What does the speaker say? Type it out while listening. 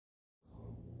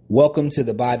Welcome to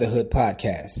the By the Hood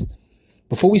podcast.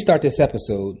 Before we start this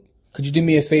episode, could you do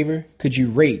me a favor? Could you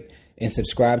rate and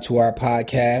subscribe to our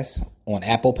podcast on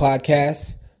Apple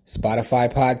Podcasts, Spotify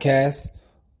Podcasts,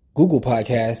 Google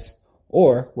Podcasts,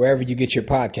 or wherever you get your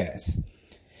podcasts?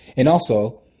 And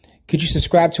also, could you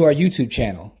subscribe to our YouTube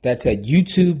channel? That's at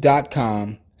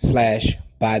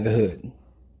youtube.com/bythehood.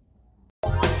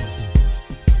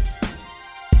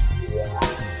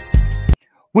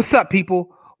 What's up,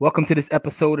 people? Welcome to this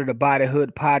episode of the By the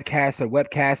Hood podcast or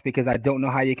webcast, because I don't know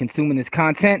how you're consuming this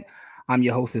content. I'm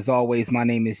your host as always. My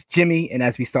name is Jimmy. And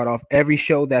as we start off every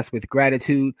show, that's with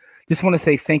gratitude. Just want to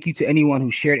say thank you to anyone who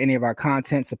shared any of our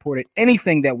content, supported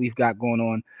anything that we've got going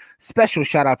on. Special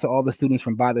shout out to all the students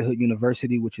from By the Hood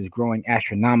University, which is growing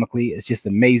astronomically. It's just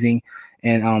amazing.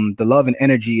 And the love and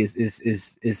energy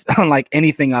is unlike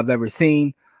anything I've ever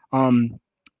seen. I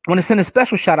want to send a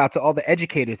special shout out to all the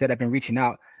educators that have been reaching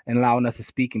out and allowing us to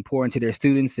speak and pour into their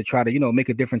students to try to, make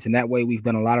a difference in that way. We've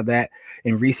done a lot of that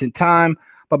in recent time.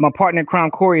 But my partner in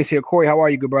crime, Corey, is here. Corey, how are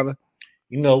you, good brother?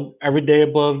 Every day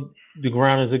above the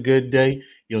ground is a good day.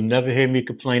 You'll never hear me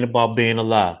complain about being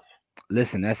alive.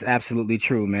 Listen, that's absolutely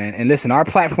true, man. And listen, our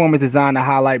platform is designed to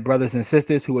highlight brothers and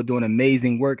sisters who are doing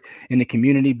amazing work in the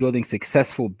community, building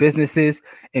successful businesses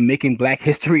and making Black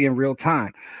history in real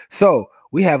time. So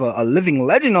we have a living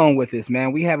legend on with us,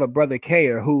 man. We have a brother,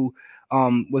 Kayr, who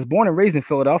was born and raised in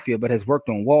Philadelphia, but has worked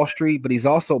on Wall Street. But he's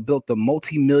also built a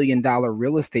multi-million-dollar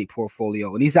real estate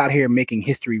portfolio, and he's out here making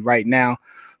history right now.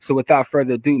 So without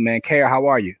further ado, man, Kayr, how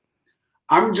are you?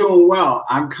 I'm doing well.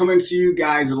 I'm coming to you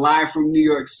guys live from New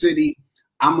York City.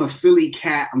 I'm a Philly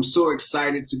cat. I'm so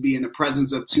excited to be in the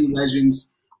presence of two legends.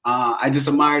 I just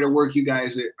admire the work you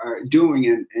guys are doing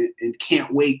and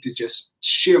can't wait to just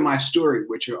share my story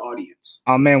with your audience.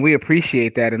 Oh man, we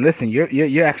appreciate that. And listen,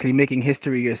 you're actually making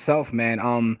history yourself, man.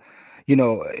 I've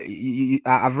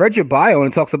read your bio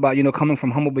and it talks about, coming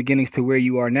from humble beginnings to where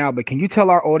you are now. But can you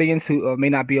tell our audience who may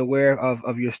not be aware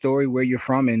of your story, where you're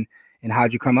from and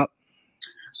how'd you come up?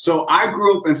 So I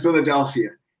grew up in Philadelphia,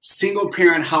 single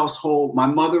parent household, my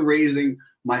mother raising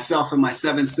myself and my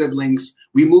 7 siblings.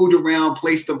 We moved around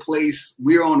place to place.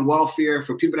 We're on welfare.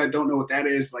 For people that don't know what that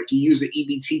is, like you use an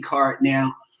EBT card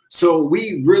now. So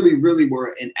we really, really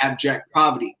were in abject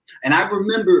poverty. And I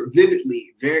remember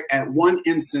vividly, at one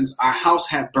instance, our house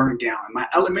had burned down. And my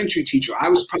elementary teacher, I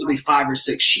was probably 5 or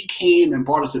 6, she came and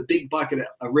brought us a big bucket of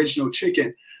original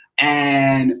chicken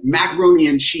and macaroni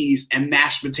and cheese and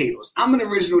mashed potatoes. I'm an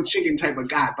original chicken type of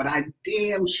guy, but I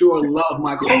damn sure love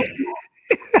my coleslaw.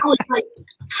 I was like,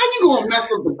 how you gonna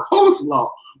mess up the coleslaw?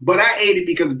 But I ate it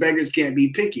because beggars can't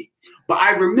be picky. But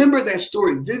I remember that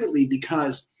story vividly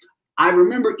because I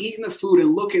remember eating the food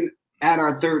and looking at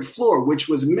our 3rd floor, which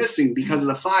was missing because of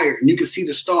the fire, and you could see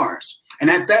the stars. And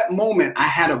at that moment, I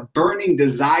had a burning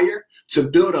desire to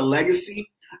build a legacy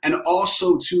and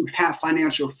also to have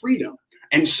financial freedom.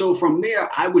 And so from there,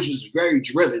 I was just very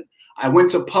driven. I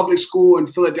went to public school in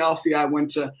Philadelphia. I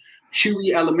went to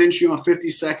Huey Elementary on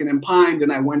 52nd and Pine.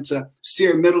 Then I went to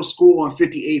Sear Middle School on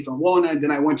 58th and Walnut.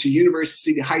 Then I went to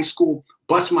University High School,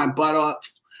 busted my butt up,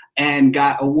 and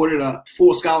got awarded a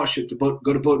full scholarship to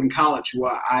go to Bowdoin College,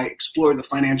 where I explored the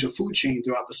financial food chain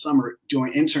throughout the summer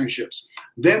doing internships.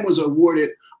 Then was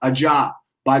awarded a job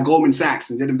by Goldman Sachs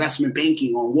and did investment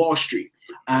banking on Wall Street.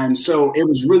 And so it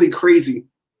was really crazy.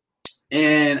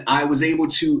 And I was able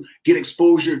to get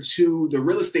exposure to the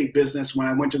real estate business when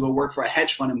I went to go work for a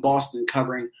hedge fund in Boston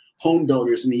covering home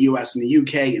builders in the US and the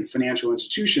UK and financial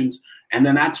institutions. And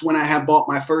then that's when I had bought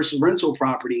my first rental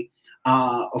property,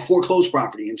 a foreclosed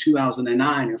property in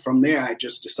 2009. And from there, I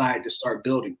just decided to start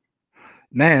building.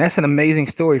 Man, that's an amazing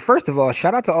story. First of all,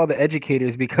 shout out to all the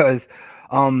educators, because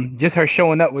just her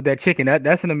showing up with that chicken,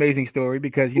 that's an amazing story,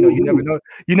 because you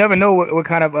never know what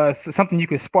kind of something you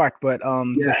could spark. But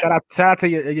yes. So shout out to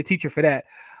your teacher for that.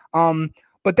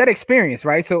 But that experience,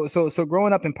 right? So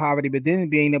growing up in poverty, but then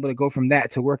being able to go from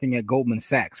that to working at Goldman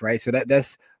Sachs, right? So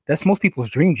that's most people's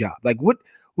dream job. Like what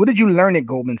did you learn at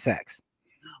Goldman Sachs?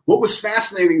 What was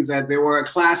fascinating is that there were a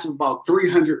class of about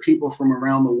 300 people from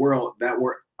around the world that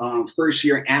were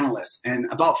first-year analysts,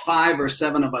 and about 5 or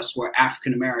 7 of us were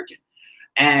African American.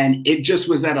 And it just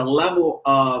was at a level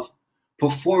of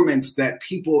performance that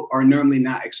people are normally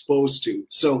not exposed to.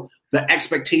 So the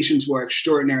expectations were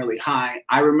extraordinarily high.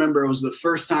 I remember it was the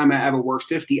first time I ever worked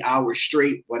 50 hours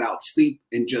straight without sleep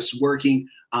and just working.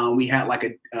 We had like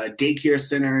a daycare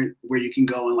center where you can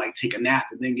go and like take a nap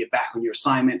and then get back on your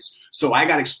assignments. So I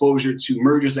got exposure to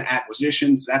mergers and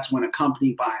acquisitions. That's when a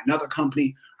company buy another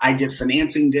company. I did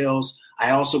financing deals.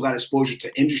 I also got exposure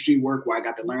to industry work where I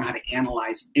got to learn how to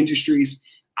analyze industries.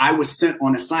 I was sent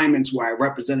on assignments where I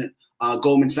represented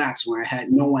Goldman Sachs, where I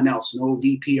had no one else, no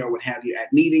VP or what have you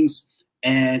at meetings.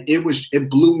 And it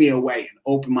blew me away and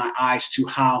opened my eyes to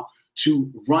how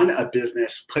to run a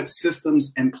business, put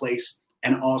systems in place,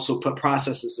 and also put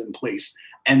processes in place.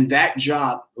 And that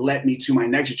job led me to my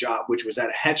next job, which was at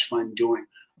a hedge fund doing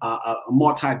a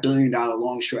multi-billion-dollar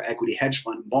long-short equity hedge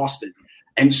fund in Boston.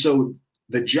 And so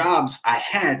the jobs I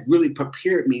had really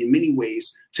prepared me in many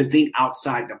ways to think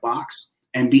outside the box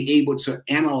and be able to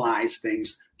analyze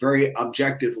things very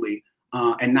objectively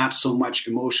and not so much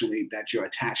emotionally that you're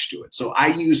attached to it. So I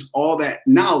use all that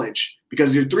knowledge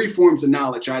because there are three forms of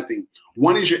knowledge, I think.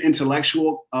 One is your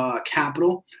intellectual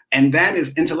capital, and that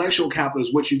is intellectual capital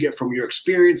is what you get from your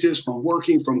experiences, from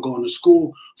working, from going to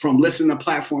school, from listening to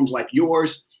platforms like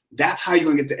yours. That's how you're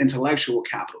going to get the intellectual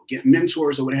capital, get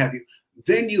mentors or what have you.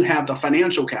 Then you have the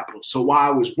financial capital. So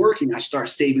while I was working, I started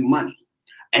saving money.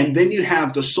 And then you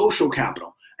have the social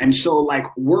capital. And so like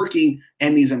working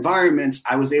in these environments,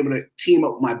 I was able to team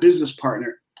up with my business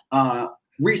partner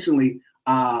recently.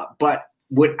 But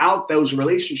without those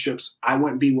relationships, I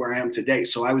wouldn't be where I am today.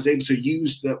 So I was able to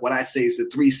use what I say is the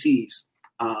 3 C's,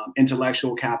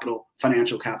 intellectual capital,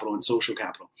 financial capital, and social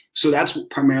capital. So that's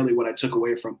primarily what I took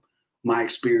away from my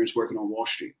experience working on Wall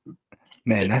Street.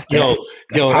 Man, that's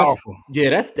powerful.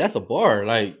 That's a bar.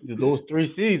 Like those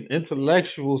 3 C's: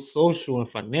 intellectual, social, and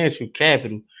financial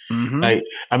capital. Mm-hmm. Like,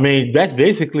 I mean, that's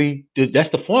basically that's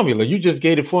the formula. You just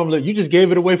gave the formula. You just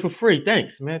gave it away for free.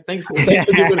 Thanks, man. Thanks for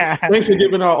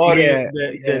giving our audience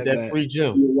that free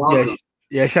gem.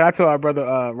 Yeah, shout out to our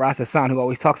brother Ras Hassan, who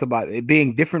always talks about it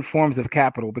being different forms of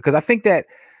capital, because I think that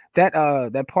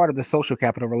part of the social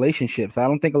capital, relationships, I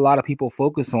don't think a lot of people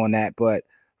focus on that, but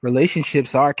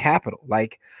relationships are capital.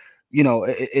 Like, you know,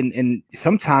 and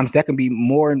sometimes that can be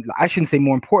more, I shouldn't say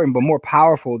more important, but more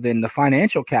powerful than the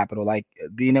financial capital, like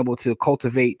being able to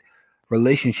cultivate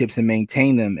relationships and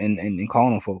maintain them and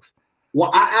call on folks. Well,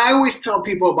 I always tell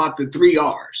people about the 3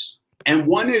 R's, and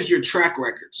one is your track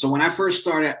record. So when I first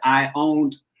started, I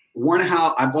owned one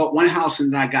house. I bought one house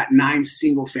and then I got 9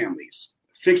 single families,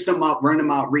 fixed them up, rent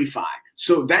them out, refi.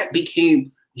 So that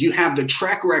became, you have the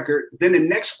track record. Then the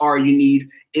next R you need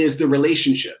is the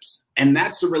relationships. And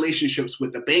that's the relationships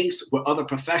with the banks, with other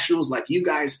professionals like you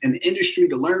guys in the industry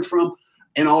to learn from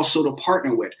and also to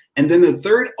partner with. And then the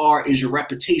third R is your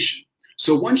reputation.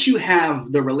 So once you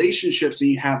have the relationships and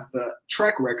you have the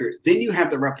track record, then you have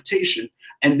the reputation,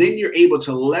 and then you're able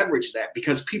to leverage that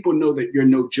because people know that you're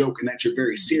no joke and that you're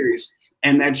very serious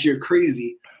and that you're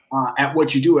crazy at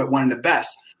what you do at one of the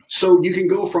best. So you can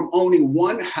go from owning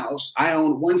one house. I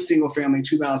owned 1 single family in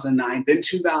 2009. Then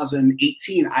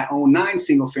 2018, I owned 9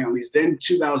 single families. Then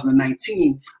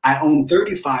 2019, I owned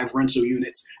 35 rental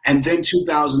units. And then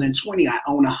 2020, I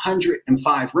owned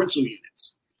 105 rental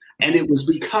units. And it was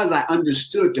because I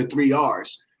understood the 3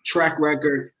 R's, track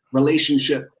record,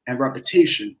 relationship, and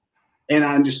reputation. And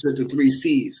I understood the 3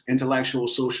 C's, intellectual,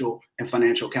 social, and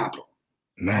financial capital.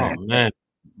 Man. Oh, man.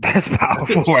 That's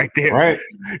powerful right there. Right.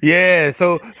 Yeah.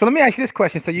 So let me ask you this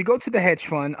question. So you go to the hedge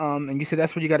fund, and you said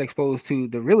that's where you got exposed to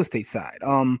the real estate side.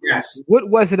 Yes. What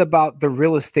was it about the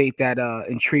real estate that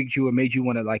intrigued you or made you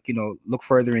want to, like, you know, look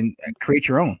further and create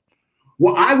your own?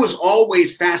 Well, I was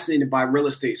always fascinated by real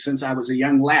estate since I was a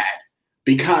young lad,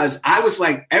 because I was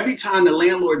like, every time the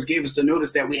landlords gave us the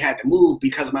notice that we had to move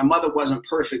because my mother wasn't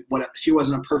perfect, she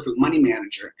wasn't a perfect money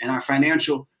manager, and our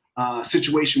financial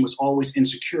situation was always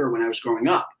insecure when I was growing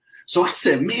up. So I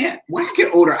said, man, when I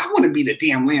get older, I want to be the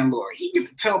damn landlord. He get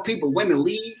to tell people when to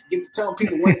leave, get to tell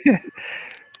people when.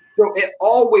 So it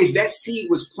always, that seed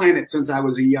was planted since I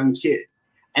was a young kid.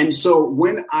 And so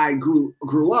when I grew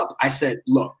up, I said,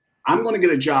 look, I'm going to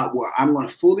get a job where I'm going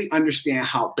to fully understand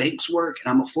how banks work,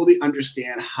 and I'm going to fully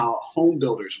understand how home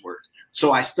builders work.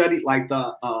 So I studied like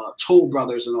the Toll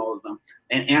Brothers and all of them,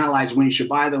 and analyze when you should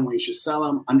buy them, when you should sell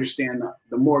them, understand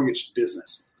the mortgage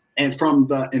business, and from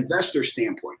the investor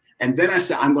standpoint. And then I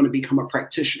said, I'm going to become a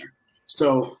practitioner.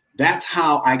 So that's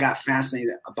how I got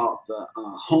fascinated about the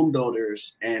home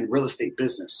builders and real estate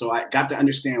business. So I got to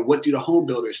understand, what do the home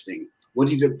builders think? What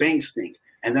do the banks think?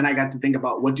 And then I got to think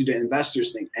about, what do the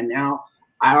investors think? And now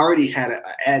I already had an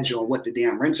edge on what the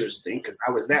damn renters think, because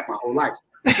I was that my whole life.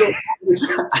 So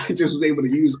I just was able to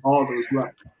use all those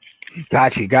levels.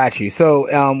 Got you. So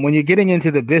when you're getting into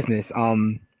the business,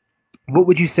 what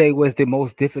would you say was the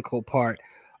most difficult part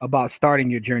about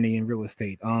starting your journey in real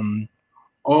estate?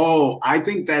 I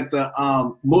think that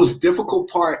the most difficult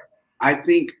part, I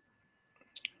think,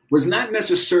 was not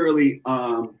necessarily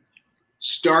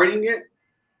starting it.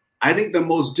 I think the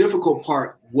most difficult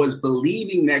part was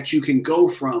believing that you can go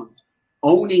from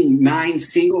owning 9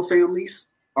 single families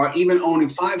or even owning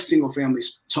 5 single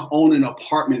families to owning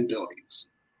apartment buildings.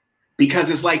 Because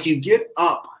it's like you get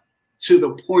up to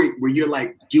the point where you're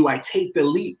like, do I take the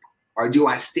leap or do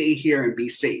I stay here and be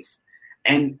safe?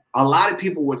 And a lot of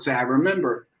people would say, I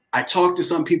remember I talked to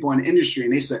some people in the industry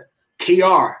and they said,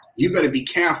 Kayr, you better be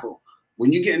careful.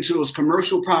 When you get into those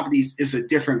commercial properties, it's a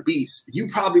different beast. You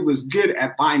probably was good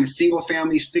at buying the single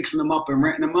families, fixing them up and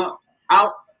renting them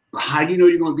out. But how do you know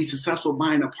you're going to be successful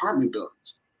buying apartment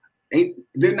buildings?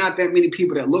 There are not that many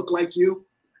people that look like you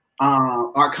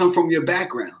or come from your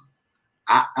background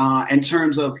in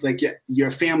terms of like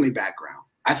your family background.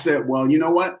 I said, well, you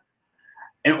know what?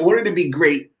 In order to be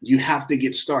great, you have to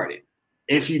get started.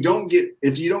 If you don't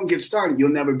get started, you'll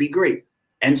never be great.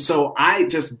 And so I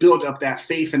just built up that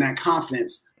faith and that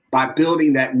confidence by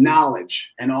building that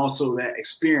knowledge and also that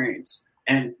experience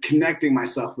and connecting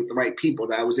myself with the right people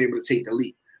that I was able to take the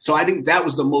leap. So I think that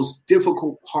was the most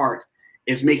difficult part,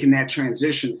 is making that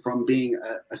transition from being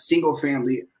a single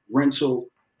family rental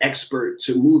expert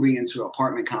to moving into an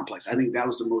apartment complex. I think that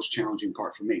was the most challenging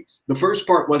part for me. The first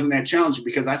part wasn't that challenging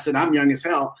because I said, I'm young as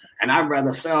hell and I'd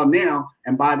rather fail now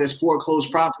and buy this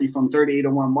foreclosed property from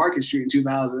 3801 Market Street in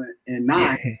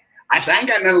 2009. I said, I ain't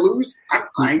got nothing to lose. I ain't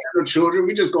got no children.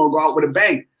 We just gonna go out with a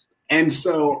bang. And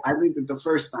so I think that the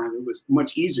first time it was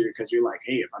much easier because you're like,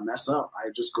 hey, if I mess up, I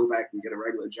just go back and get a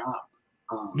regular job.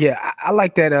 Yeah, I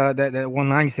like that that one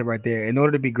line you said right there. In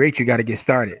order to be great, you got to get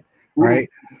started, right?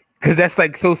 Because that's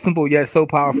like so simple yet so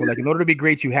powerful. Like in order to be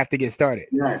great, you have to get started.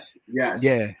 Yes.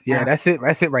 Yeah. That's it.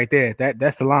 That's it right there.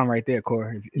 That's the line right there,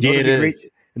 Kayr.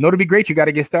 In order to be great, you got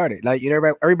to get started. Like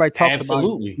everybody talks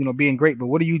about being great, but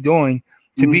what are you doing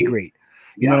to be great?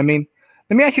 You know what I mean?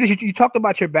 Let me ask you this: you talked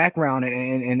about your background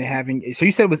and having. So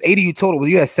you said it was 80 you total. Well,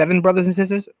 you had 7 brothers and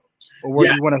sisters, or were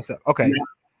you one of them? Okay. Yeah.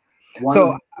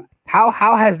 So how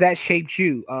has that shaped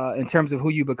you in terms of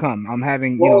who you become? I'm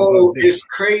having. It's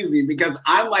crazy because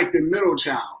I'm like the middle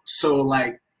child. So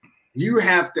like you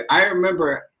have to. I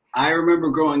remember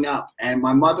growing up, and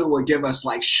my mother would give us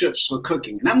like shifts for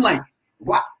cooking, and I'm like,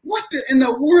 what in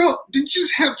the world? Did you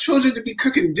just have children to be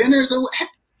cooking dinners? Or what?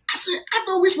 I said, I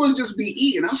thought we were supposed to just be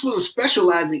eating. I'm supposed to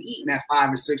specialize in eating at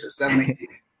 5 or 6 or 7, 8.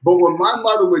 But what my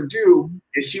mother would do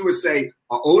is she would say,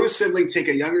 an older sibling, take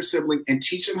a younger sibling and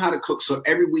teach them how to cook. So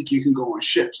every week you can go on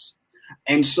shifts.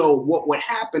 And so what would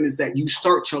happen is that you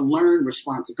start to learn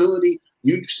responsibility.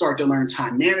 You start to learn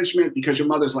time management because your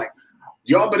mother's like,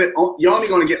 you're only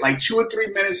going to get like 2 or 3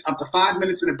 minutes up to 5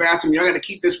 minutes in the bathroom. Y'all got to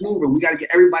keep this moving. We got to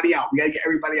get everybody out.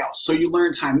 So you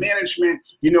learn time management,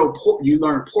 you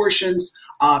learn portions.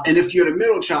 And if you're the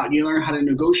middle child, you learn how to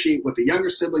negotiate with the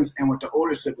younger siblings and with the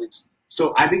older siblings.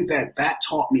 So I think that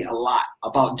taught me a lot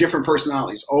about different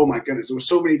personalities. Oh my goodness, there were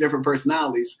so many different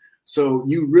personalities. So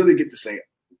you really get to say it.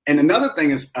 And another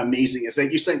thing is amazing is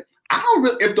that you say,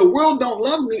 if the world don't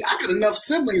love me, I got enough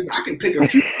siblings that I can pick a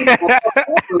few.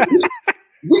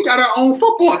 We got our own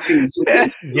football team. So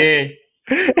yeah.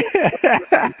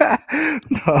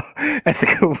 No, that's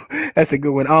a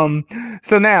good one.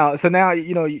 So now,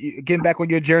 getting back on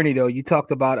your journey though, you talked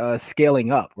about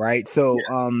scaling up, right? So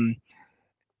yes.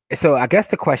 So I guess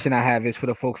the question I have is for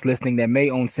the folks listening that may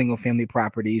own single family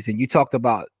properties, and you talked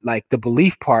about like the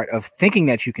belief part of thinking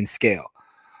that you can scale.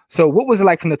 So what was it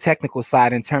like from the technical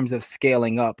side in terms of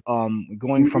scaling up,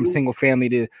 going from single family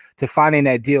to finding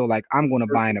that deal? Like I'm going to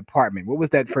buy an apartment. What was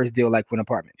that first deal like for an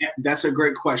apartment? Yeah, that's a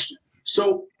great question.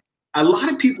 So a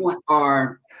lot of people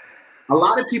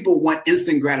want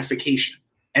instant gratification.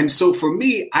 And so for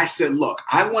me, I said, look,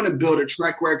 I want to build a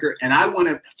track record and I want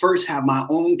to first have my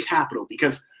own capital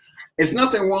because it's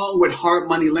nothing wrong with hard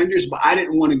money lenders, but I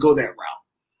didn't want to go that route.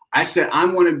 I said, I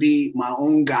want to be my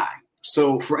own guy.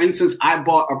 So for instance, I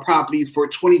bought a property for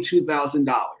 $22,000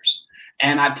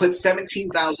 and I put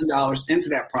 $17,000 into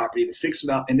that property to fix it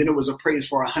up. And then it was appraised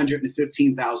for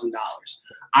 $115,000.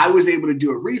 I was able to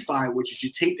do a refi, which is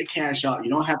you take the cash out. You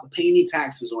don't have to pay any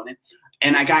taxes on it.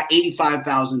 And I got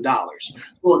 $85,000.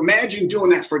 So imagine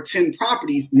doing that for 10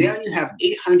 properties. Now you have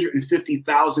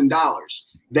 $850,000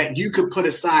 that you could put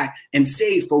aside and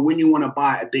save for when you want to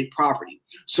buy a big property.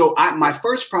 So my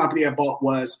first property I bought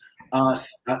was an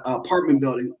apartment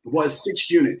building, was 6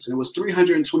 units, and it was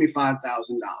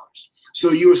 $325,000.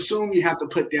 So you assume you have to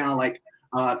put down like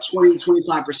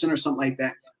 25% or something like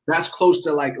that. That's close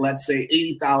to like, let's say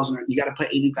 80,000, you got to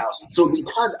put 80,000. So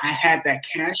because I had that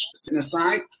cash sitting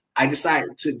aside, I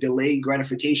decided to delay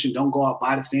gratification. Don't go out,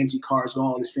 buy the fancy cars, go on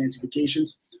all these fancy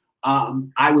vacations.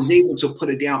 I was able to put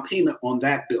a down payment on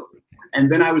that building.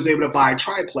 And then I was able to buy a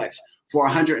triplex for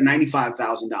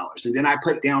 $195,000. And then I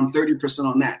put down 30%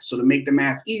 on that. So to make the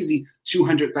math easy,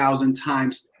 200,000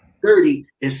 times 30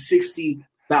 is $60,000.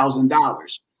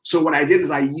 $1,000. So what I did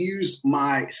is I used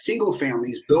my single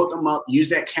families, built them up,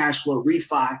 used that cash flow,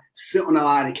 refi, sit on a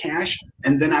lot of cash,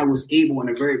 and then I was able, in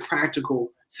a very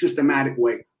practical, systematic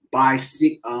way, buy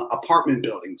apartment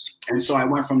buildings. And so I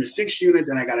went from the 6-unit,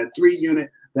 then I got a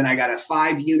 3-unit, then I got a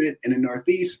 5-unit in the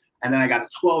Northeast, and then I got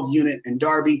a 12-unit in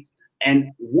Darby.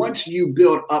 And once you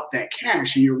build up that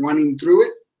cash and you're running through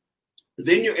it,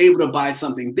 then you're able to buy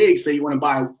something big. Say you want to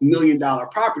buy $1 million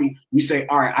property. You say,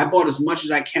 all right, I bought as much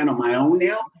as I can on my own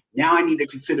now. Now I need to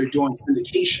consider doing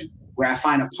syndication where I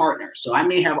find a partner. So I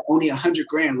may have only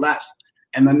 $100,000 left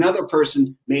and another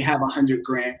person may have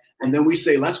 $100,000. And then we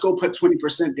say, let's go put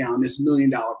 20% down this $1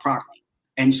 million property.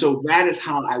 And so that is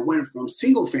how I went from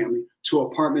single family to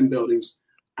apartment buildings.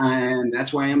 And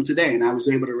that's where I am today. And I was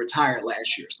able to retire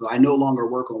last year. So I no longer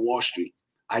work on Wall Street.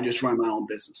 I just run my own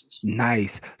businesses.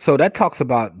 Nice. So that talks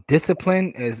about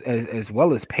discipline as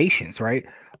well as patience, right?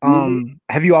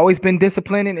 Have you always been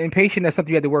disciplined and patient? That's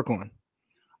something you had to work on.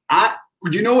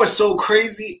 You know what's so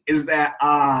crazy is that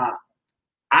I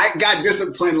got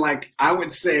disciplined, like I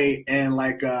would say, in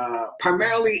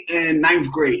primarily in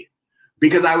 9th grade,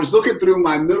 because I was looking through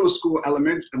my middle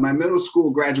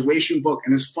school graduation book,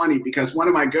 and it's funny because one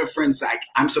of my good friends said,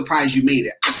 "I'm surprised you made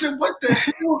it." I said, "What the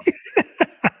hell?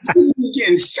 You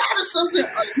getting shot or something?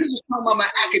 You just talking about my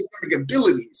academic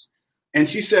abilities." And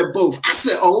she said, "Both." I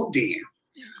said, "Oh, damn."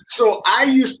 So I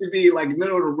used to be like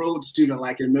middle of the road student,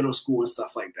 like in middle school and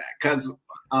stuff like that, because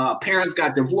parents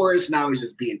got divorced and I was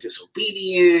just being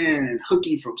disobedient and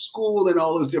hooky from school and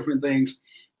all those different things.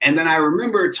 And then I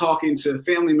remember talking to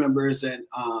family members and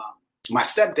my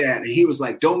stepdad, and he was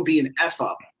like, "Don't be an F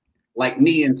up like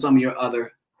me and some of your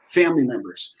other family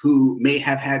members who may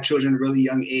have had children at a really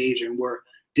young age and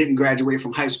didn't graduate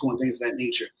from high school and things of that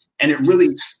nature." And it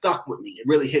really stuck with me. It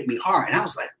really hit me hard. And I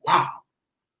was like, wow.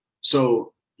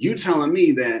 So you telling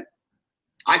me that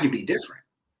I could be different.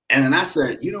 And then I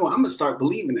said, I'm going to start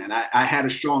believing that. I had a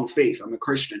strong faith. I'm a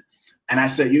Christian. And I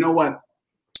said, you know what?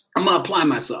 I'm going to apply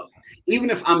myself.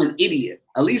 Even if I'm an idiot,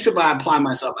 at least if I apply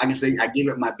myself, I can say I gave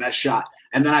it my best shot.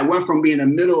 And then I went from being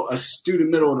a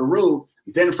student middle of the road,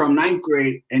 then from 9th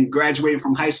grade and graduated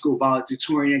from high school,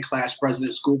 valedictorian, class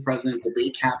president, school president,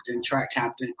 debate captain, track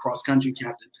captain, cross country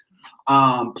captain,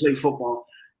 played football,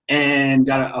 and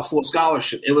got a full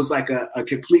scholarship. It was like a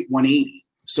complete 180.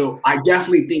 So I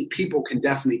definitely think people can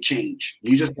definitely change.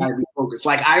 You just got to be focused.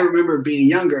 Like I remember being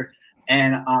younger,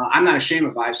 and I'm not ashamed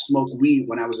of it. I smoked weed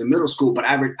when I was in middle school, but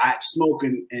I smoke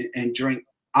and drink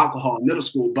alcohol in middle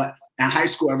school. But in high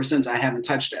school, ever since, I haven't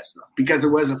touched that stuff because it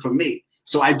wasn't for me.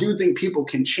 So I do think people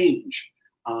can change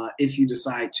if you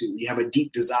decide to. You have a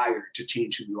deep desire to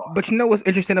change who you are. But you know what's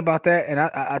interesting about that? And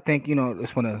I think,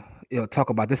 just want to talk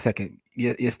about this second.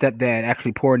 Your stepdad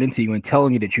actually pouring into you and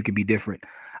telling you that you can be different.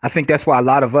 I think that's why a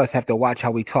lot of us have to watch how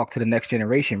we talk to the next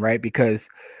generation, right? Because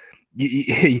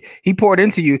he poured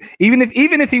into you. Even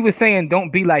if he was saying,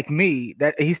 "Don't be like me,"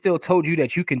 that he still told you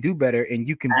that you can do better and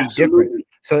you can be different.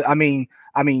 So I mean,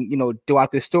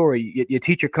 throughout this story, your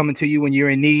teacher coming to you when you're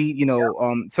in need,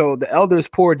 so the elders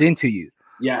poured into you.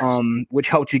 Yes. Which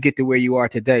helped you get to where you are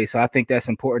today. So I think that's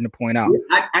important to point out.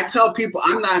 I tell people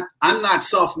I'm not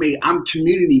self-made. I'm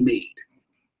community made.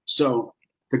 So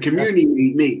the community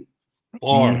made me.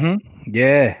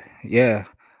 Yeah.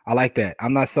 I like that.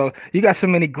 I'm not so. You got so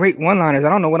many great one-liners. I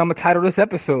don't know what I'm gonna title this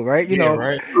episode, right? Right. You know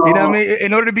what I mean?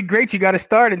 In order to be great, you got to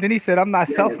start. And then he said, "I'm not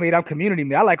self-made. I'm community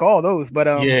made." I like all those, but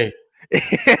Hey,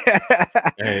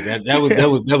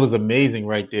 that was amazing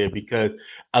right there, because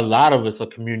a lot of us are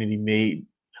community made.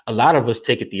 A lot of us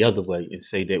take it the other way and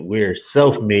say that we're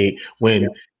self-made when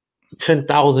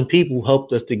 10,000 people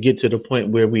helped us to get to the point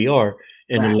where we are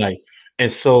in life.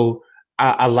 And so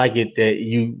I like it that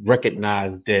you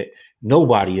recognize that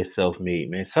nobody is self-made,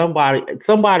 man.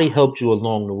 Somebody helped you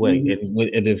along the way.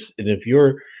 And if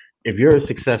you're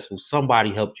successful,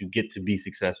 somebody helped you get to be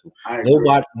successful.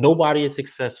 Nobody is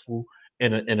successful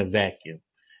in a vacuum.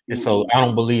 And so I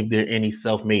don't believe there are any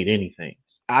self-made anything.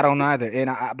 I don't either.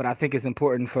 But I think it's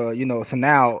important for, so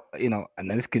now, and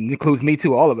this includes me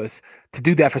too, all of us, to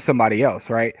do that for somebody else,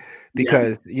 right?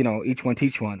 Because, each one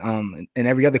teach one, and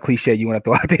every other cliche you want to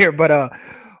throw out there.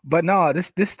 But no,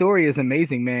 this story is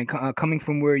amazing, man. Coming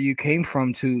from where you came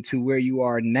from to where you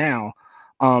are now.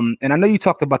 And I know you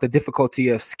talked about the difficulty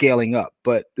of scaling up,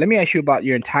 but let me ask you about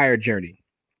your entire journey.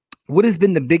 What has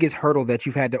been the biggest hurdle that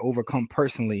you've had to overcome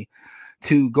personally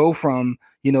to go from,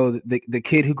 the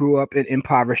kid who grew up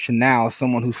impoverished to now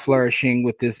someone who's flourishing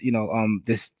with this,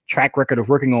 this track record of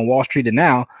working on Wall Street, and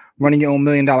now running your own $1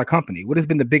 million company? What has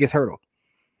been the biggest hurdle?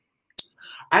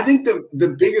 I think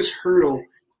the biggest hurdle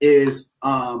is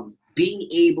being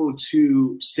able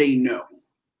to say no.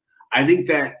 I think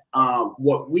that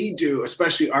what we do,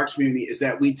 especially our community, is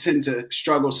that we tend to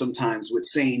struggle sometimes with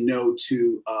saying no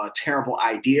to terrible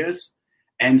ideas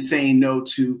and saying no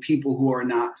to people who are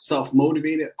not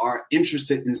self-motivated, are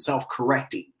interested in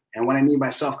self-correcting. And what I mean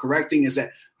by self-correcting is that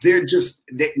they're just,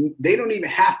 they don't even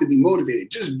have to be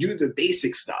motivated. Just do the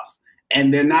basic stuff.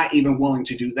 And they're not even willing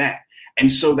to do that.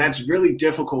 And so that's really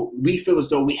difficult. We feel as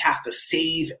though we have to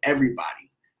save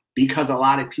everybody because a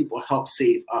lot of people help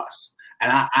save us.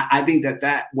 And I think that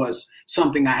that was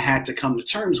something I had to come to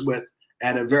terms with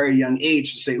at a very young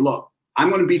age to say, look, I'm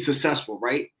going to be successful,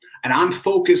 right? And I'm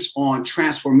focused on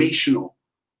transformational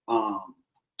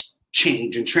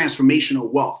change and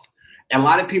transformational wealth. And a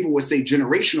lot of people would say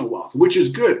generational wealth, which is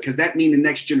good because that means the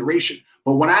next generation.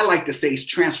 But what I like to say is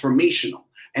transformational.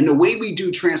 And the way we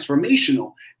do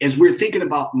transformational is we're thinking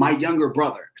about my younger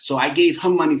brother. So I gave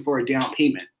him money for a down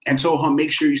payment and told him,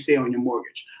 make sure you stay on your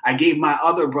mortgage. I gave my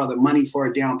other brother money for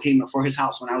a down payment for his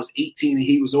house when I was 18 and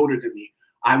he was older than me.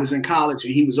 I was in college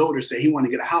and he was older, said he wanted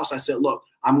to get a house. I said, look,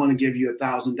 I'm going to give you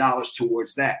 $1,000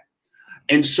 towards that.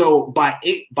 And so by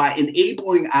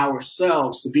enabling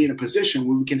ourselves to be in a position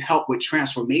where we can help with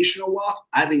transformational wealth,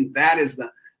 I think that's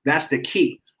the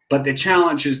key. But the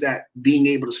challenge is that being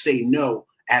able to say no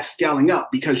as scaling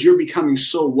up, because you're becoming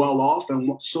so well off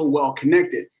and so well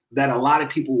connected that a lot of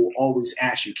people will always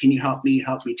ask you, can you help me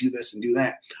do this and do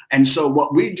that? And so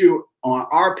what we do on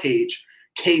our page,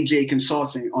 KJ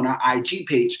Consulting, on our IG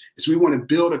page, is we want to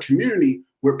build a community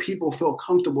where people feel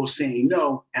comfortable saying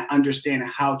no and understanding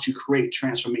how to create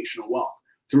transformational wealth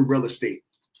through real estate.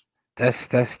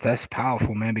 That's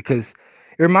powerful, man, because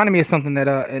it reminded me of something that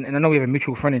and I know we have a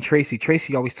mutual friend in Tracy.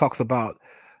 Tracy always talks about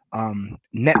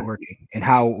networking and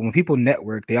how when people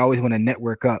network, they always want to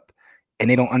network up and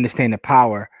they don't understand the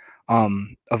power of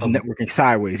networking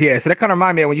sideways. Yeah, so that kind of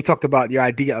reminded me of when you talked about your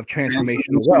idea of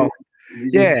transformational wealth.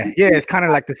 Yeah, it's kind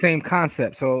of like the same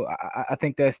concept. So I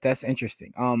think that's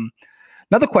interesting.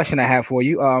 Another question I have for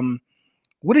you,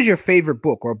 what is your favorite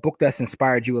book or a book that's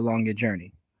inspired you along your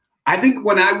journey? I think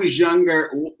when I was younger,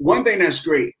 one thing that's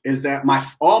great is that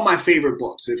all my favorite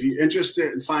books, if you're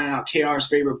interested in finding out Kayr's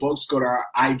favorite books, go to our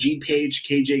IG page,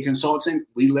 KJ Consulting.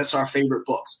 We list our favorite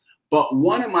books. But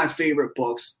one of my favorite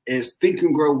books is Think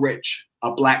and Grow Rich,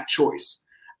 A Black Choice.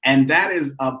 And that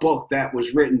is a book that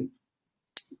was written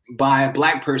by a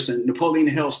Black person. Napoleon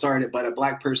Hill started, but a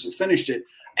Black person finished it.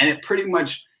 And it pretty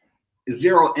much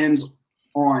zero ends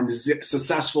on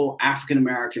successful African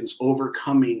Americans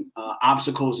overcoming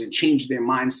obstacles and change their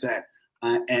mindset.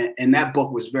 And that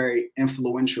book was very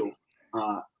influential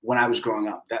when I was growing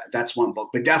up. That's one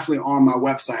book. But definitely on my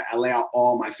website, I lay out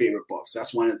all my favorite books.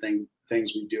 That's one of the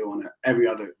things we do on every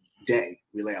other day.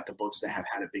 We lay out the books that have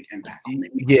had a big impact on me.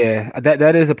 Yeah,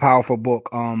 that is a powerful book.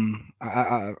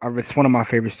 It's one of my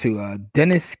favorites too.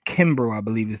 Dennis Kimbrough, I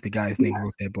believe, is the guy's name who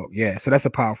wrote that book. Yeah, so that's a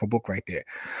powerful book right there.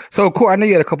 So, Kayr, I know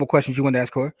you had a couple questions you wanted to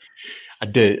ask, Kayr. I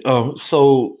did.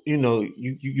 So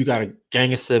you got a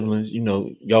gang of siblings.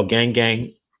 Y'all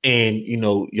gang, and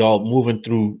y'all moving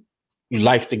through your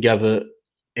life together,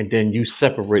 and then you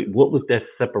separate. What was that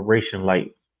separation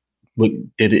like?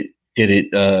 Did it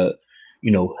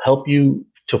help you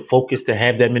to focus to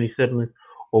have that many siblings,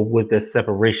 or was that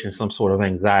separation some sort of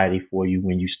anxiety for you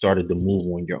when you started to move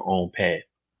on your own path?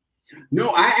 No,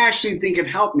 I actually think it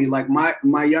helped me. Like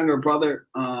my younger brother,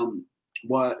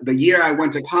 the year I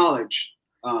went to college,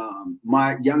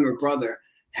 my younger brother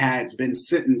had been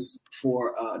sentenced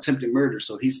for attempted murder.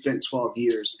 So he spent 12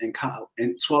 years in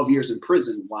 12 years in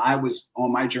prison while I was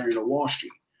on my journey to Wall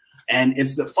Street. And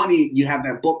it's you have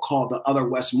that book called The Other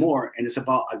Westmore, and it's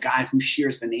about a guy who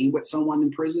shares the name with someone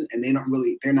in prison, and they're not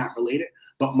related.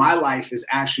 But my life is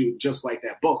actually just like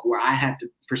that book, where I had to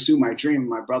pursue my dream.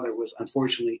 My brother was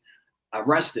unfortunately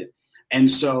arrested.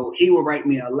 And so he would write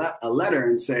me a letter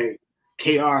and say,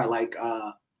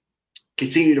 Kayr,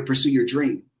 continue to pursue your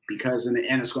dream, because in the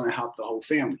end, it's going to help the whole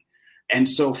family. And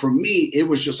so for me, it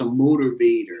was just a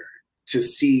motivator to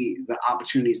see the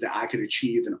opportunities that I could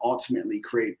achieve and ultimately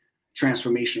create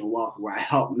transformational wealth, where I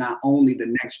help not only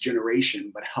the next generation,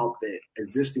 but help the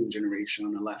existing generation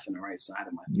on the left and the right side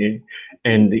of my life. Yeah.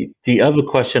 And the other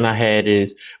question I had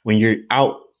is, when you're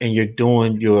out and you're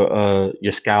doing your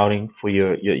scouting for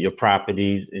your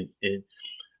properties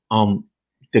and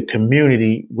the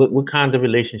community, what kind of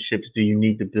relationships do you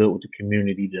need to build with the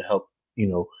community to help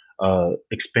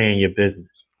expand your business?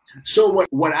 So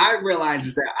what I realized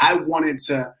is that I wanted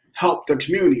to help the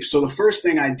community. So the first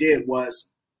thing I did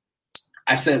was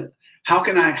I said, how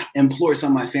can I employ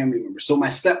some of my family members? So my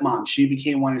stepmom, she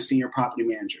became one of the senior property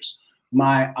managers.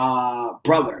 My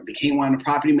brother became one of the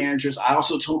property managers. I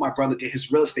also told my brother to get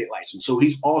his real estate license. So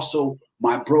he's also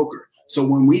my broker. So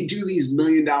when we do these $1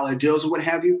 million deals or what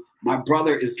have you, my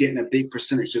brother is getting a big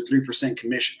percentage, a 3%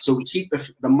 commission. So we keep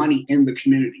the money in the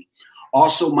community.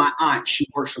 Also, my aunt, she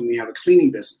works for me, have a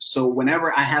cleaning business. So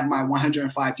whenever I have my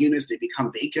 105 units, they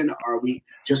become vacant or we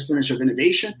just finish a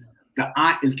renovation, the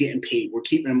aunt is getting paid. We're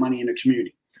keeping the money in the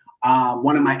community.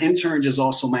 One of my interns is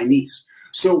also my niece.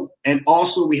 So, and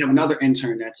also we have another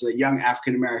intern that's a young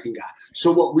African-American guy.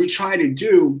 So what we try to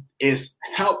do is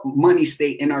help money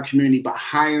stay in our community by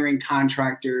hiring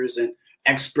contractors and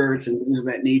experts and things of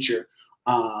that nature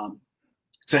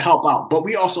to help out. But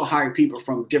we also hire people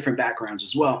from different backgrounds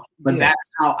as well. But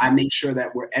that's how I make sure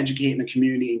that we're educating the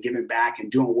community and giving back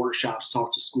and doing workshops,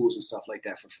 talk to schools and stuff like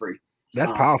that for free.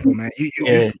 That's powerful, man.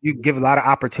 You give a lot of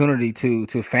opportunity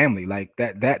to family like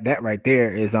that right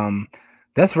there is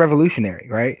that's revolutionary,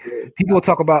 right? People will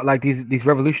talk about like these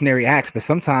revolutionary acts, but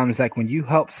sometimes like when you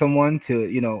help someone to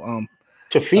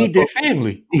to feed their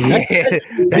family. Yeah,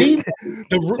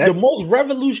 the most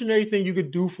revolutionary thing you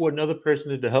could do for another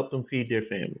person is to help them feed their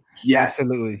family. Yes,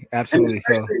 absolutely. And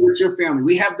especially with your family,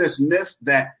 we have this myth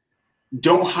that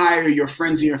don't hire your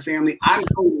friends and your family. I'm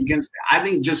going against that. I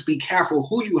think just be careful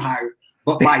who you hire,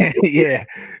 but by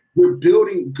you're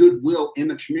building goodwill in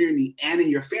the community and in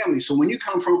your family. So when you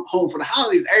come from home for the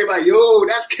holidays, everybody, yo,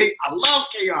 that's Kayr. I love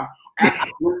Kayr.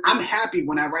 I'm happy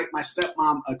when I write my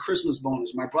stepmom a Christmas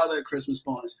bonus, my brother a Christmas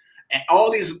bonus, and all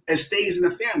these it stays in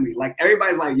the family. Like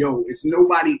everybody's like, yo, it's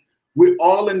nobody. We're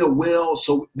all in the will,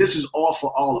 so this is all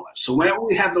for all of us. So whenever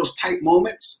we have those tight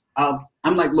moments,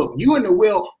 I'm like, look, you in the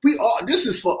will. This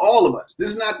is for all of us.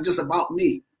 This is not just about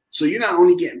me. So you're not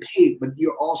only getting paid, but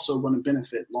you're also going to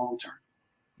benefit long term.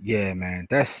 Yeah, man,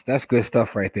 that's good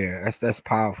stuff right there. That's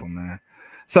powerful, man.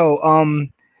 So,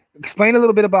 explain a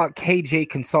little bit about KJ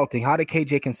Consulting. How did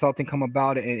KJ Consulting come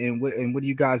about, and what are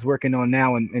you guys working on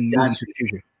now and moving into the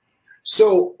future?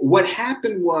 So what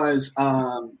happened was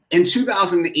in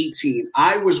 2018,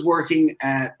 I was working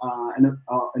at an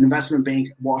investment bank,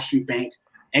 Wall Street Bank,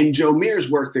 and Joe Mears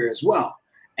worked there as well.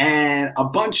 And a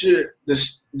bunch of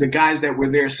the guys that were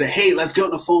there said, hey, let's get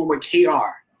on the phone with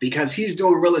Kayr because he's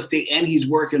doing real estate and he's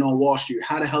working on Wall Street.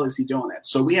 How the hell is he doing that?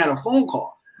 So we had a phone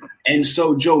call. And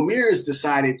so Joe Mears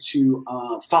decided to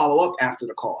follow up after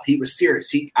the call. He was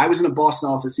serious. I was in the Boston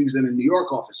office. He was in the New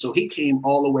York office. So he came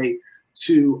all the way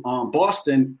to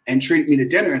Boston and treated me to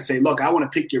dinner and say, look, I want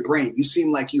to pick your brain. You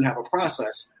seem like you have a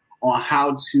process on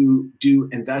how to do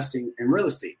investing in real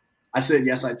estate. I said,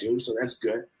 yes, I do. So that's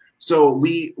good. So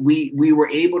we were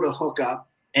able to hook up.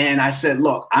 And I said,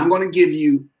 look, I'm going to give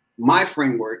you my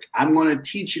framework. I'm going to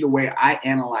teach you the way I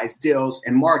analyze deals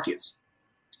and markets.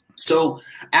 So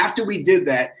after we did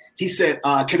that, he said,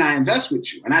 can I invest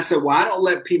with you? And I said, well, I don't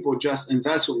let people just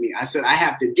invest with me. I said, I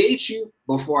have to date you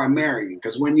before I marry you,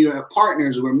 because when you have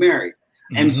partners, we're married.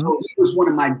 Mm-hmm. And so he was one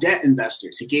of my debt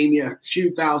investors. He gave me a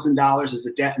few $1,000s as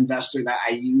a debt investor that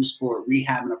I used for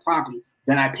rehabbing a property.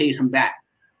 Then I paid him back.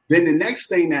 Then the next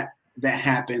thing that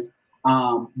happened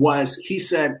was he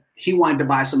said he wanted to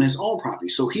buy some of his own property.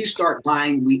 So he started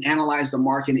buying. We analyzed the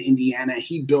market in Indiana.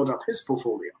 He built up his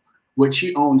portfolio, which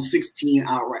he owned 16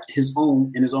 outright, his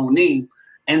own in his own name.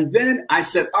 And then I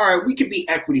said, all right, we could be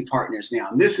equity partners now.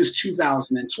 And this is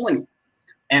 2020.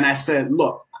 And I said,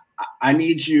 look, I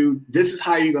need you. This is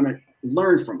how you're going to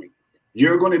learn from me.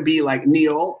 You're going to be like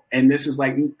Neo, and this is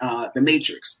like the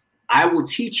Matrix. I will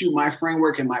teach you my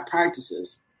framework and my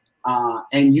practices,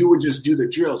 and you would just do the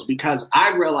drills, because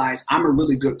I realize I'm a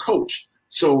really good coach.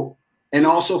 So, and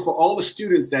also for all the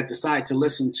students that decide to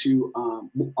listen to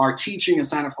our teaching and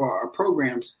sign up for our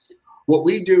programs, what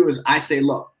we do is I say,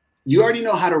 look, you already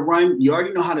know how to run. You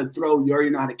already know how to throw. You already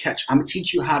know how to catch. I'm going to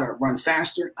teach you how to run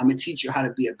faster. I'm going to teach you how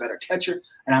to be a better catcher.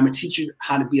 And I'm going to teach you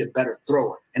how to be a better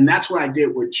thrower. And that's what I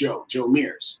did with Joe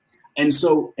Mears. And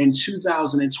so in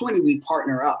 2020, we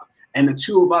partner up, and the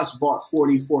two of us bought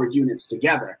 44 units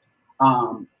together.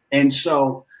 And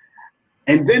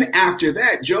then after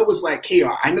that, Joe was like,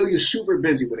 Kayr, I know you're super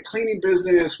busy with a cleaning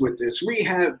business, with this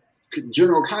rehab,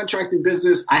 general contracting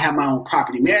business. I have my own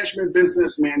property management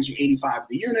business, managing 85 of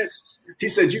the units. He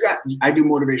said, I do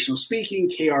motivational speaking,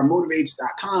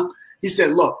 krmotivates.com. He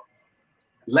said, look,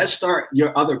 let's start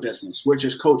your other business, which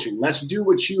is coaching. Let's do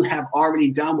what you have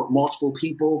already done with multiple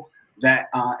people that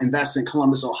invest in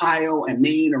Columbus, Ohio, and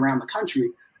Maine, around the country.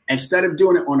 Instead of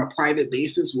doing it on a private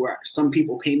basis where some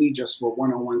people pay me just for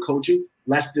one-on-one coaching,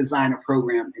 let's design a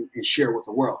program and share with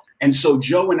the world. And so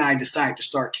Joe and I decided to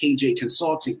start KJ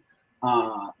Consulting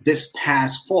this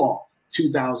past fall,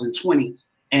 2020.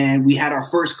 And we had our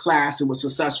first class. It was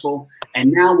successful.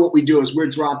 And now what we do is we're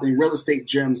dropping real estate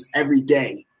gems every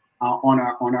day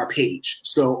on our page.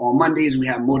 So on Mondays we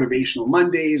have motivational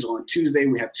Mondays. On Tuesday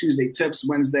we have Tuesday tips.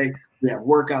 Wednesday we have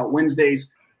workout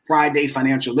Wednesdays. Friday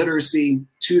financial literacy.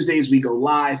 Tuesdays we go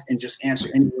live and just answer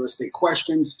any real estate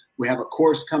questions. We have a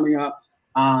course coming up.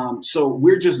 So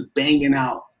we're just banging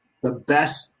out the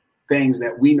best things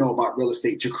that we know about real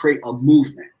estate to create a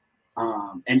movement.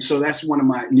 And so that's one of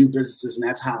my new businesses, and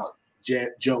that's how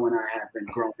Joe and I have been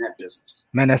growing that business.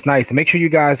 Man, that's nice. And make sure you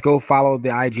guys go follow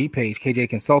the IG page, KJ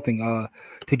Consulting,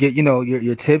 to get,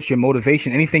 your tips, your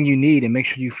motivation, anything you need, and make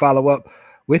sure you follow up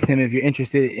with him if you're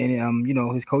interested in,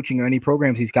 his coaching or any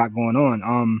programs he's got going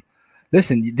on.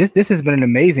 Listen, this has been an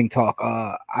amazing talk.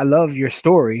 I love your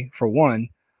story for one.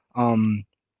 And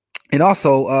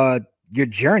also your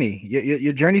journey.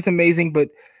 Your journey's amazing, but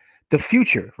the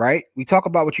future, right? We talk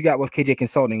about what you got with KJ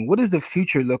Consulting. What does the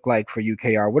future look like for you,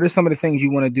 Kayr? What are some of the things you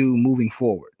want to do moving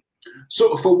forward?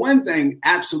 So for one thing,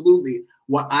 absolutely.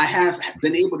 What I have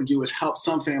been able to do is help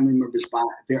some family members buy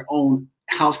their own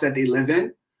house that they live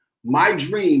in. My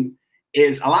dream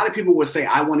is, a lot of people would say,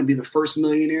 I want to be the first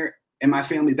millionaire in my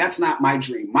family. That's not my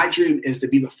dream. My dream is to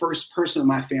be the first person in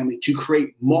my family to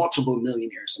create multiple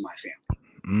millionaires in my family.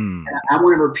 And I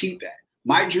want to repeat that.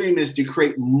 My dream is to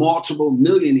create multiple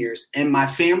millionaires in my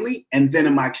family and then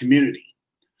in my community.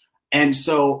 And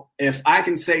so if I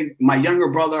can say my younger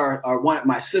brother or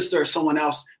my sister or someone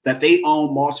else that they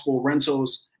own multiple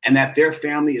rentals and that their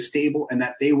family is stable and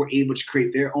that they were able to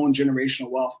create their own generational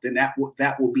wealth, then that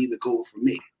will be the goal for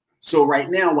me. So right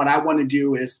now, what I want to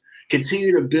do is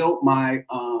continue to build my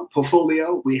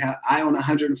portfolio. I own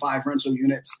 105 rental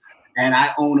units, and I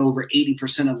own over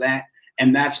 80% of that.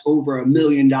 And that's over $1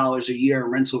 million a year in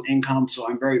rental income. So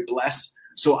I'm very blessed.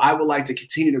 So I would like to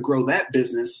continue to grow that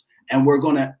business. And we're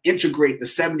going to integrate the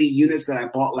 70 units that I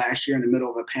bought last year in the middle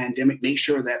of a pandemic, make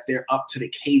sure that they're up to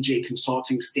the KJ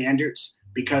Consulting standards,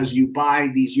 because you buy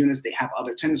these units, they have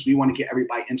other tenants. We want to get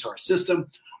everybody into our system.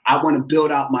 I want to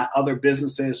build out my other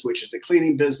businesses, which is the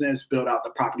cleaning business, build out the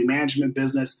property management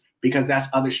business, because that's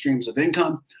other streams of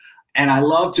income. And I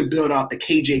love to build out the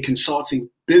KJ Consulting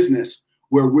business,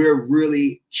 where we're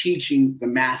really teaching the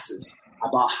masses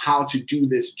about how to do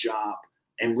this job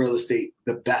in real estate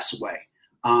the best way.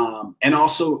 And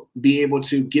also be able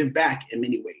to give back in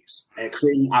many ways and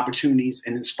creating opportunities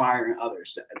and inspiring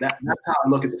others. That's how I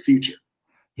look at the future.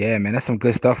 Yeah, man, that's some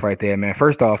good stuff right there, man.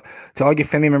 First off, to all your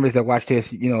family members that watch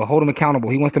this, hold him accountable.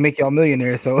 He wants to make y'all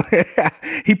millionaires, so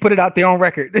he put it out there on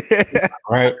record.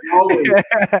 Right. Always.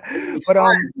 But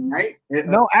right?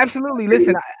 No, absolutely.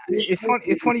 Listen,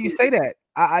 it's funny you say that.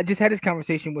 I just had this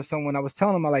conversation with someone. I was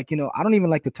telling him, I don't even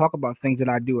like to talk about things that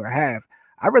I do or have.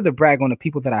 I'd rather brag on the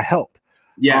people that I helped.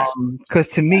 Yes. Because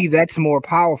to me, that's more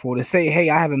powerful to say, hey,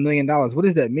 I have $1 million. What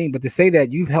does that mean? But to say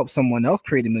that you've helped someone else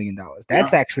create $1 million,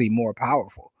 that's actually more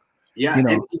powerful. Yeah. And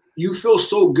you feel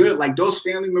so good. Like those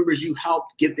family members you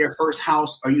helped get their first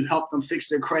house, or you helped them fix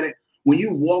their credit. When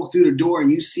you walk through the door and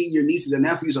you see your nieces and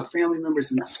nephews or family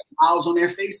members and the smiles on their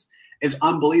face, it's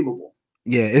unbelievable.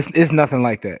 Yeah, it's nothing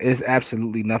like that. It's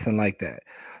absolutely nothing like that.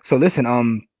 So listen,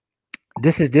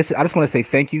 this. I just want to say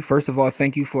thank you. First of all,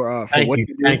 thank you for what you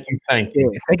do. Thank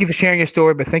you. Yeah, thank you for sharing your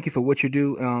story, but thank you for what you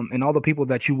do, and all the people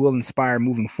that you will inspire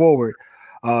moving forward.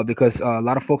 Because a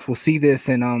lot of folks will see this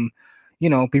and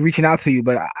be reaching out to you.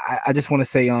 But I just want to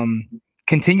say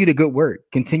continue the good work.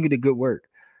 Continue the good work,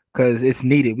 because it's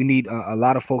needed. We need a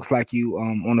lot of folks like you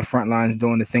on the front lines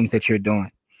doing the things that you're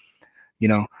doing.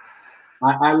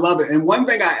 I love it. And one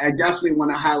thing I definitely want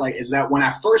to highlight is that when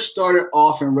I first started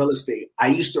off in real estate, I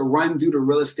used to run through the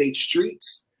real estate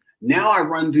streets. Now I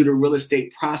run through the real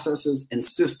estate processes and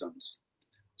systems.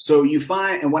 So you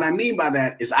find, and what I mean by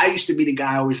that is I used to be the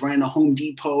guy always running a Home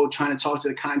Depot, trying to talk to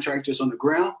the contractors on the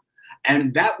ground.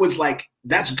 And that was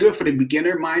that's good for the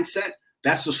beginner mindset.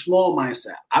 That's the small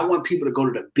mindset. I want people to go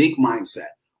to the big mindset,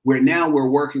 where now we're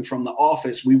working from the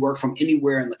office. We work from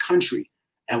anywhere in the country.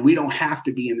 And we don't have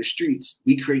to be in the streets.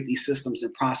 We create these systems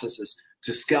and processes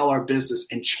to scale our business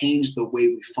and change the way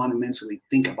we fundamentally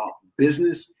think about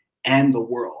business and the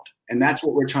world. And that's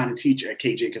what we're trying to teach at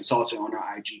KJ Consulting on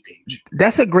our IG page.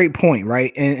 That's a great point,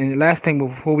 right? And the last thing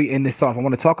before we end this off, I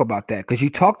want to talk about that, because you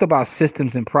talked about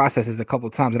systems and processes a couple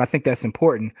of times, and I think that's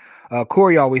important.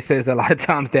 Corey always says a lot of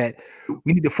times that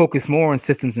we need to focus more on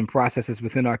systems and processes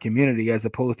within our community as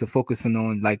opposed to focusing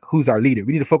on who's our leader.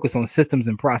 We need to focus on systems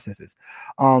and processes.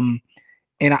 And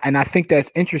I think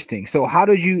that's interesting. So how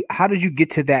did you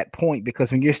get to that point?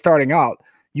 Because when you're starting out,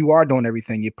 you are doing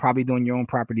everything. You're probably doing your own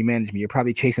property management. You're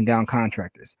probably chasing down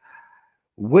contractors.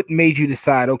 What made you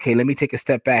decide, okay, let me take a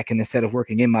step back, and instead of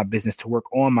working in my business, to work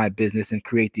on my business and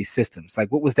create these systems?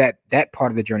 What was that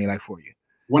part of the journey like for you?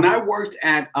 When I worked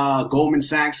at Goldman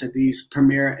Sachs at these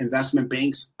premier investment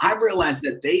banks, I realized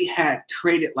that they had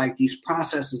created like these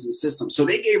processes and systems. So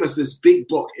they gave us this big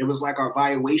book. It was like our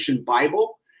valuation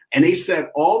Bible. And they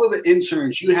said, all of the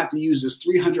interns, you have to use this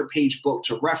 300-page book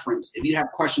to reference if you have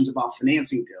questions about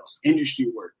financing deals, industry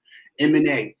work,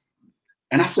 M&A.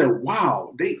 And I said,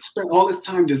 wow, they spent all this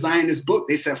time designing this book.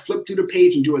 They said, flip through the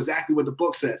page and do exactly what the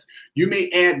book says. You may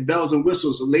add bells and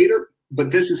whistles later,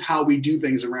 but this is how we do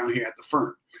things around here at the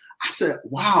firm. I said,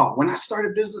 wow, when I start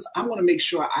a business, I want to make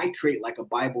sure I create like a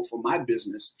Bible for my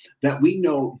business that we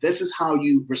know this is how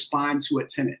you respond to a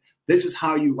tenant. This is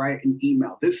how you write an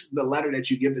email. This is the letter that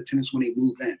you give the tenants when they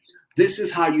move in. This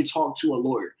is how you talk to a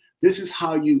lawyer. This is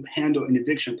how you handle an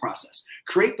eviction process.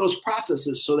 Create those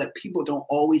processes so that people don't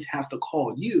always have to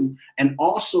call you, and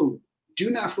also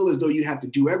do not feel as though you have to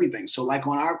do everything. So like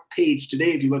on our page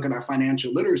today, if you look at our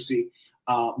financial literacy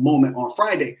moment on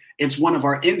Friday, it's one of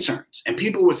our interns. And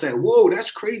people would say, whoa,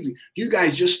 that's crazy. You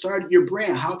guys just started your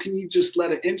brand. How can you just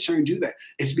let an intern do that?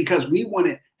 It's because we want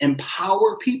to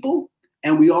empower people,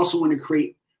 and we also want to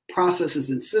create processes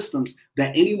and systems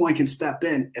that anyone can step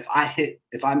in if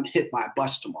I'm hit by a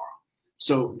bus tomorrow.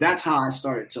 So that's how I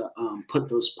started to put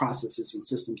those processes and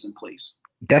systems in place.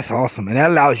 That's awesome. And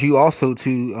that allows you also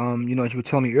to, you know, as you were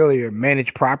telling me earlier,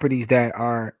 manage properties that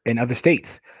are in other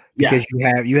states, because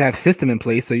you have system in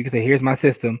place. So you can say, here's my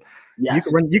system.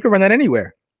 Yes. You can run that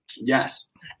anywhere.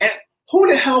 Yes. And who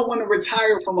the hell want to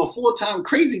retire from a full-time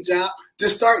crazy job to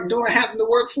start having to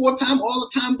work full-time all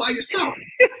the time by yourself?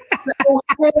 Oh,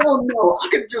 hell no. I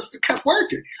could just kept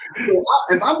working.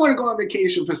 If I want to go on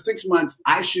vacation for 6 months,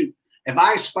 if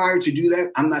I aspire to do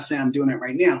that, I'm not saying I'm doing it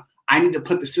right now. I need to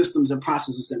put the systems and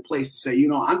processes in place to say, you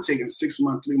know, I'm taking 6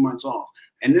 months, 3 months off,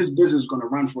 and this business is going to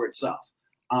run for itself.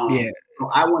 So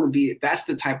I want to be, that's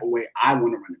the type of way I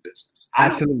want to run a business.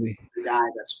 Absolutely. I don't want to be the guy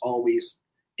that's always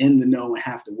in the know and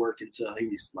have to work until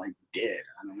he's like dead.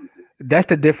 I don't want to do that. That's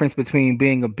the difference between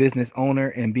being a business owner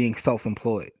and being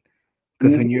self-employed.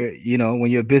 Because when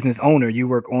you're a business owner, you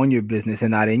work on your business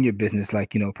and not in your business,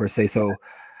 like, you know, per se. So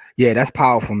yeah, that's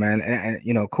powerful, man. And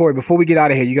you know, Corey, before we get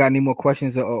out of here, you got any more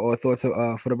questions or thoughts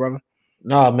for the brother?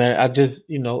 No, man, I just,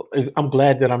 you know, I'm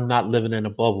glad that I'm not living in a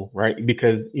bubble, right?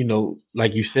 Because, you know,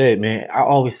 like you said, man, I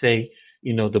always say,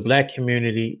 you know, the Black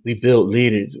community, we build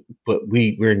leaders, but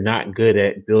we're not good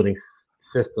at building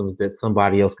systems that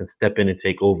somebody else can step in and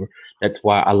take over. That's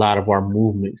why a lot of our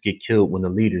movements get killed when the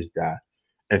leaders die.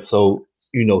 And so,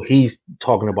 you know, he's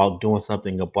talking about doing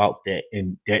something about that,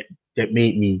 and that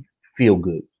made me feel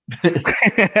good.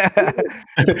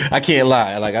 I can't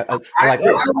lie.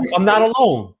 I'm not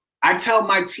alone. I tell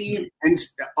my team, and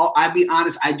I'll be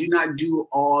honest, I do not do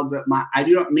I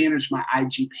do not manage my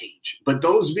IG page, but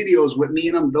those videos with me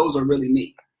in them, those are really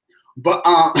me. But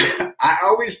I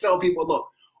always tell people, look,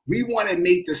 we want to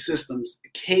make the systems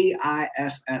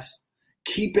KISS,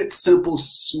 keep it simple,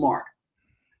 smart.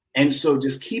 And so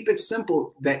just keep it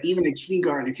simple that even a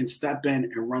kindergartner can step in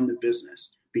and run the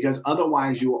business, because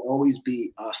otherwise you will always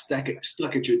be stuck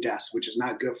at your desk, which is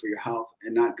not good for your health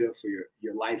and not good for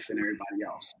your life and everybody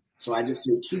else. So I just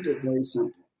say keep it very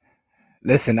simple.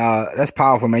 Listen, that's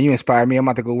powerful, man. You inspired me. I'm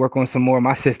about to go work on some more of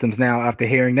my systems now after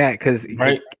hearing that, because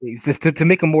just to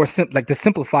make them more simple, like to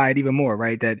simplify it even more,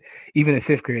 right? That even a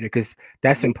fifth grader, because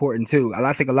that's important too.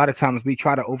 I think a lot of times we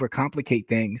try to overcomplicate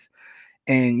things,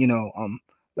 and you know, a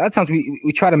lot of times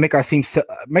we try to make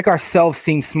ourselves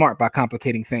seem smart by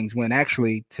complicating things, when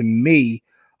actually, to me,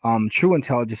 true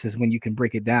intelligence is when you can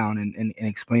break it down and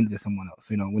explain it to someone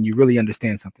else, you know, when you really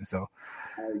understand something. So,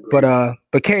 but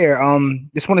Kayr,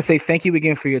 just want to say thank you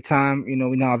again for your time. You know,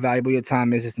 we know how valuable your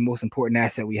time is. It's the most important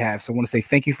asset we have. So I want to say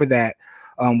thank you for that.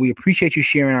 We appreciate you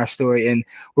sharing our story, and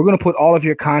we're going to put all of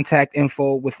your contact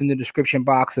info within the description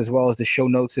box, as well as the show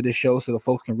notes of the show, so the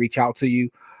folks can reach out to you.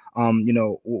 You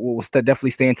know, we'll definitely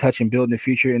stay in touch and build in the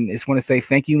future. And just want to say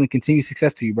thank you and continued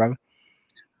success to you, brother.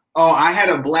 Oh, I had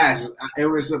a blast. It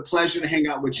was a pleasure to hang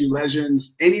out with you,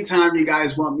 legends. Anytime you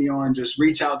guys want me on, just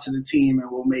reach out to the team and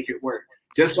we'll make it work.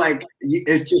 Just like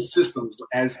it's just systems,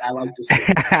 as I like to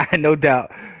say. No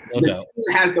doubt. The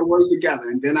team has to work together,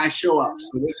 and then I show up.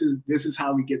 So this is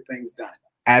how we get things done.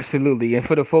 Absolutely. And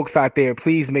for the folks out there,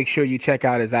 please make sure you check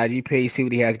out his IG page, see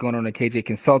what he has going on at KJ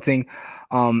Consulting.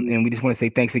 And we just want to say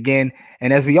thanks again.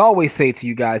 And as we always say to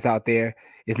you guys out there,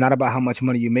 it's not about how much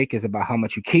money you make, it's about how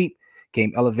much you keep.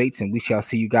 Game elevates, and we shall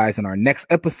see you guys in our next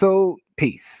episode.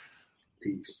 Peace.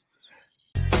 Peace.